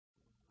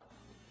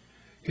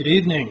Good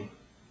evening.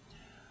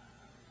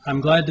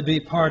 I'm glad to be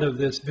part of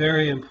this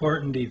very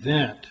important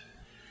event.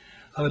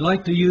 I would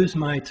like to use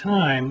my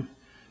time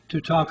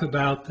to talk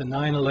about the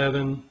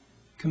 9/11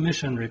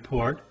 Commission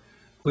report,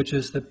 which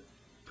is the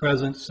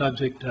present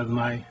subject of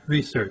my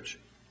research.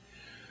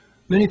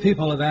 Many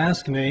people have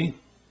asked me,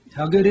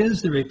 how good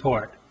is the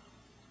report?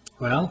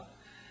 Well,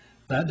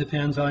 that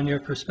depends on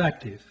your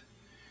perspective.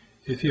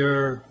 If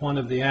you're one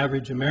of the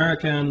average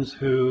Americans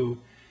who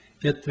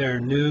get their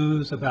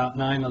news about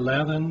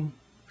 9/11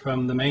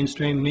 from the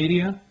mainstream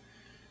media,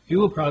 you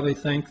will probably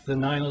think the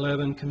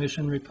 9/11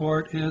 Commission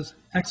report is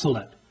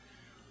excellent.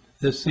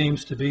 This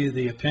seems to be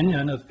the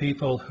opinion of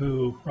people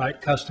who write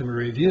customer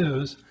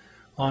reviews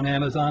on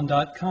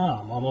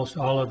Amazon.com, almost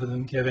all of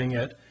them giving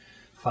it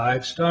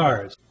 5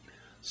 stars.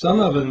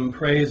 Some of them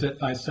praise it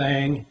by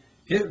saying,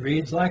 it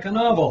reads like a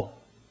novel.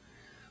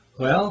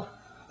 Well,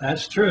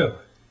 that's true.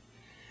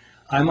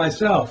 I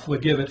myself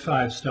would give it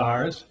 5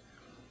 stars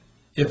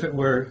if it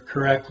were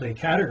correctly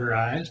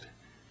categorized,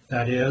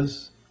 that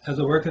is, as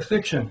a work of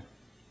fiction.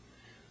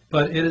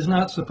 But it is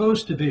not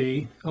supposed to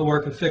be a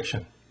work of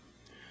fiction.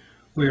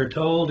 We are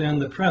told in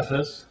the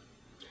preface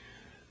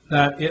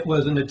that it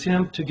was an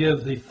attempt to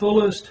give the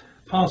fullest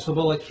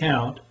possible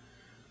account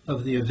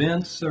of the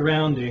events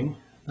surrounding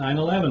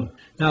 9/11.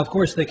 Now, of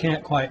course, they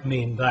can't quite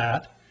mean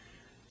that.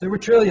 There were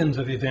trillions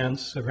of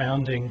events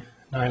surrounding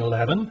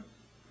 9/11.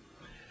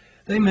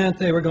 They meant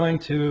they were going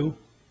to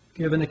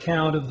give an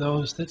account of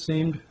those that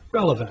seemed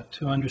relevant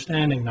to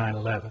understanding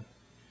 9/11.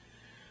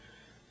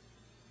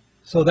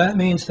 So that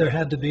means there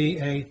had to be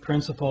a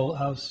principle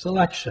of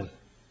selection.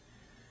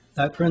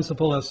 That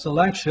principle of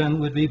selection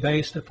would be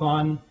based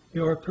upon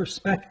your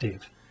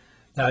perspective.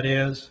 That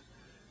is,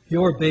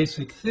 your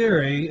basic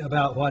theory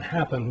about what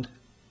happened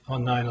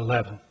on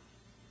 9/11.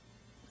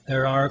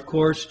 There are, of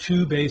course,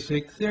 2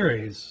 basic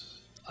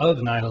theories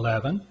of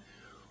 9/11.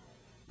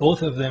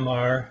 Both of them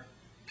are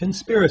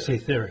conspiracy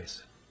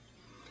theories.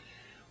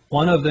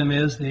 One of them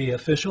is the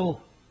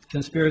official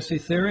conspiracy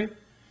theory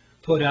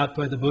put out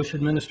by the Bush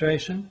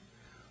administration,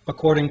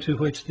 according to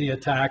which the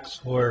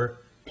attacks were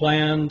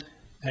planned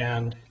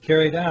and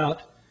carried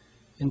out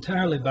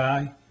entirely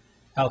by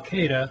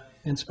Al-Qaeda,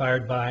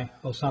 inspired by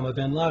Osama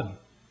bin Laden.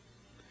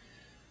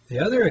 The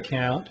other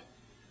account,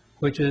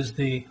 which is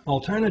the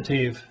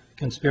alternative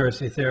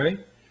conspiracy theory,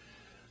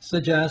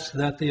 suggests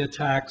that the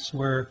attacks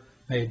were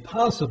made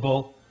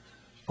possible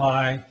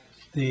by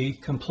the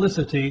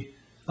complicity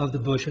of the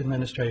Bush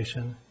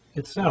administration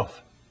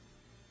itself.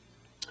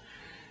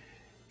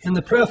 In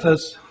the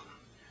preface,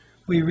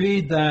 we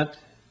read that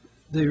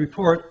the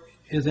report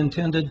is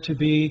intended to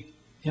be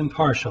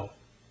impartial,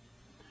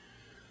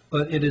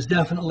 but it is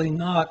definitely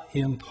not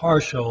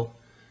impartial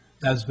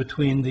as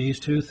between these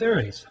 2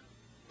 theories.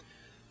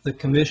 The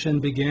Commission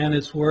began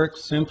its work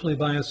simply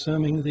by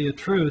assuming the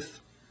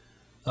truth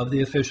of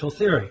the official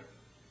theory.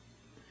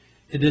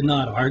 It did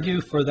not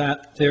argue for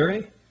that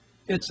theory.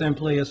 It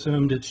simply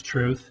assumed its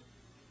truth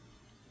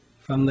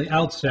from the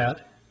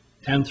outset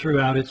and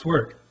throughout its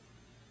work.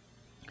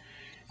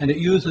 And it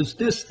uses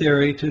this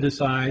theory to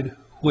decide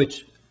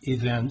which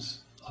events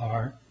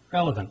are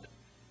relevant.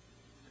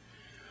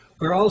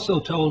 We're also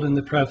told in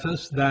the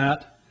preface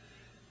that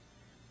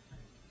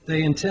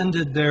they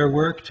intended their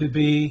work to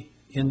be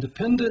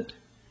independent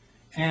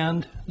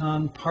and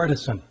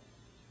nonpartisan.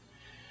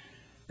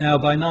 Now,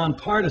 by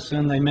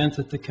nonpartisan, they meant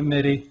that the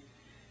committee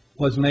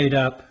was made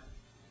up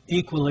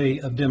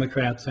equally of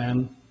Democrats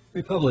and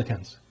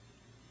Republicans.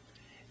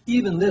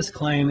 Even this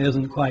claim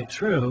isn't quite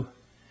true,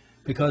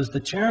 because the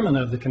chairman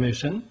of the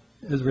commission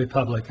is a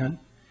Republican,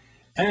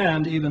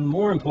 and even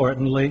more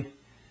importantly,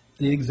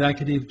 the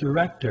executive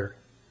director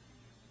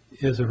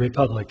is a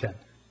Republican.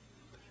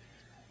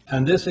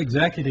 And this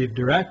executive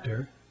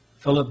director,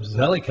 Philip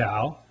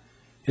Zelikow,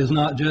 is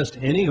not just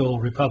any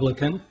old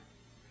Republican.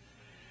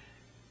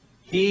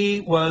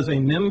 He was a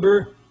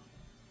member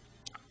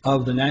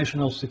of the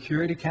National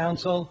Security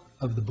Council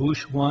of the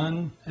Bush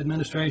I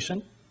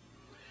administration,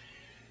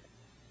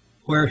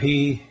 where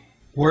he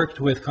worked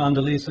with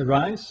Condoleezza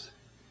Rice.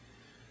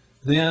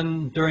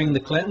 Then, during the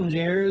Clinton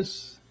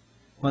years,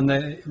 when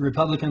the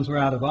Republicans were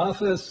out of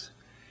office,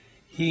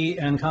 he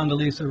and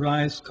Condoleezza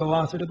Rice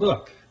co-authored a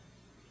book.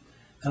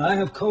 And I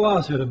have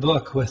co-authored a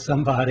book with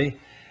somebody,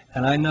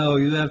 and I know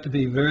you have to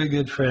be very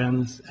good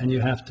friends, and you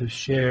have to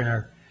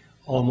share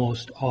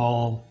almost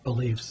all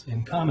beliefs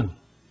in common.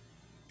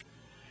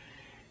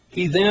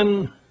 He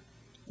then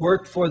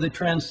worked for the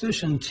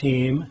transition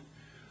team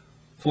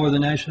for the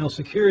National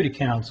Security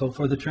Council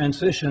for the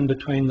transition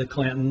between the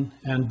Clinton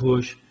and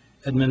Bush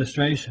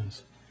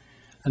administrations.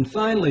 And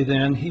finally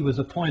then, he was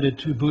appointed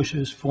to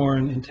Bush's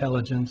Foreign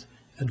Intelligence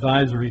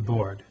Advisory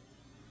Board.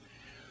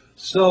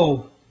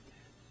 So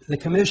the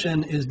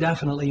commission is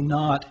definitely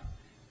not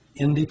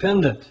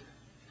independent,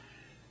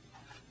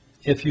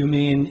 if you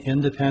mean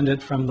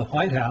independent from the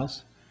White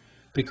House,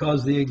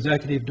 because the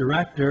executive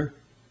director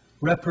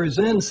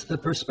represents the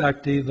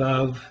perspective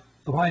of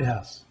the White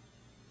House.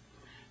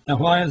 Now,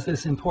 why is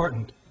this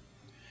important?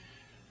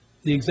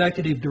 The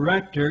executive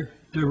director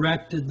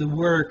directed the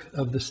work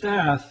of the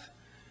staff,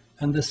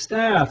 and the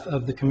staff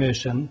of the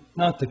commission,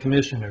 not the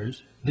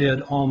commissioners,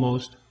 did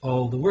almost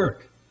all the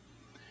work.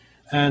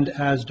 And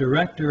as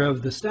director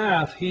of the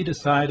staff, he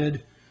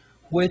decided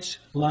which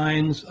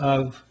lines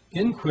of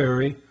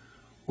inquiry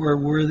were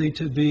worthy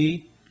to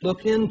be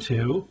looked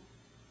into,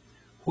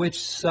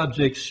 which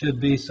subjects should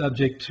be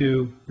subject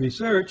to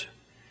research,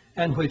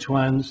 and which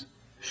ones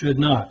should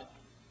not.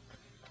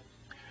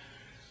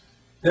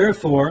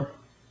 Therefore,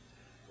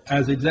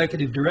 as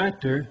executive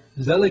director,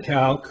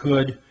 Zelikow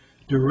could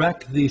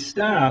direct the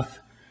staff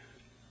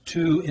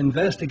to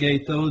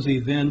investigate those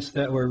events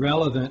that were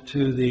relevant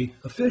to the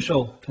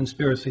official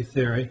conspiracy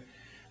theory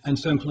and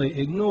simply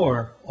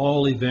ignore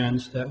all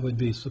events that would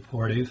be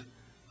supportive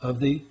of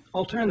the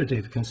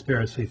alternative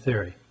conspiracy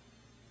theory.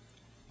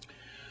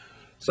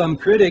 Some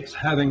critics,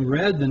 having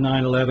read the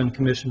 9/11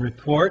 Commission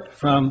report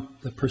from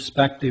the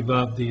perspective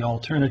of the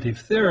alternative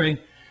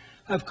theory,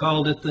 have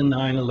called it the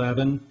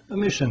 9/11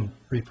 Omission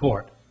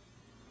Report.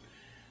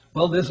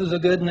 Well, this is a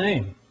good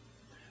name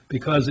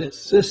because it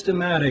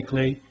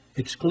systematically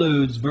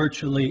excludes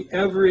virtually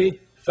every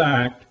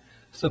fact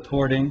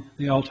supporting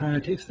the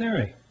alternative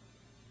theory.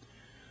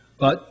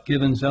 But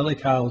given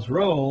Zelikow's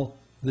role,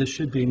 this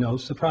should be no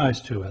surprise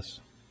to us.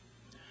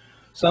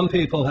 Some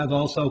people have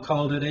also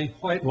called it a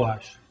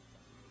whitewash,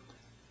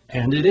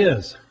 and it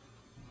is.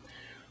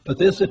 But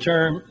this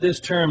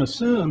term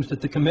assumes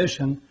that the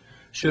Commission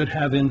should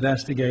have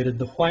investigated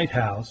the White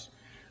House,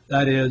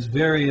 that is,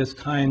 various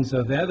kinds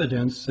of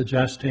evidence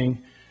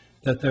suggesting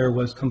that there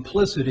was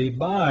complicity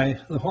by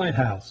the White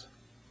House.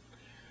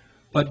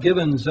 But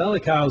given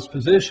Zelikow's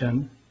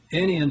position,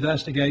 any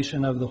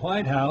investigation of the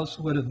White House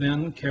would have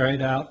been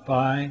carried out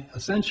by,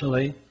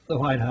 essentially, the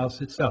White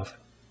House itself.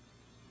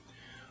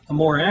 A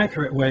more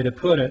accurate way to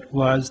put it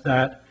was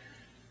that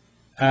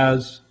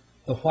as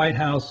the White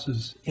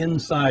House's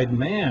inside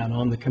man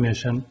on the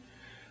Commission,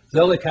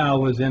 Zelikow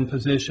was in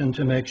position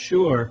to make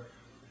sure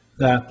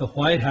that the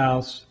White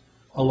House,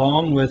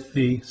 along with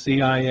the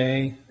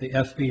CIA, the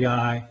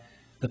FBI,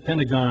 the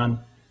Pentagon,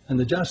 and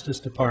the Justice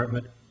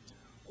Department,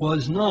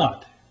 was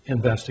not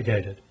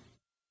investigated.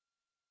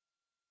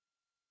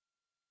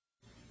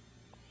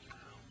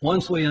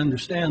 Once we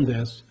understand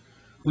this,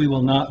 we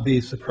will not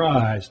be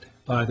surprised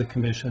by the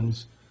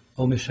Commission's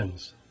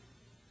omissions.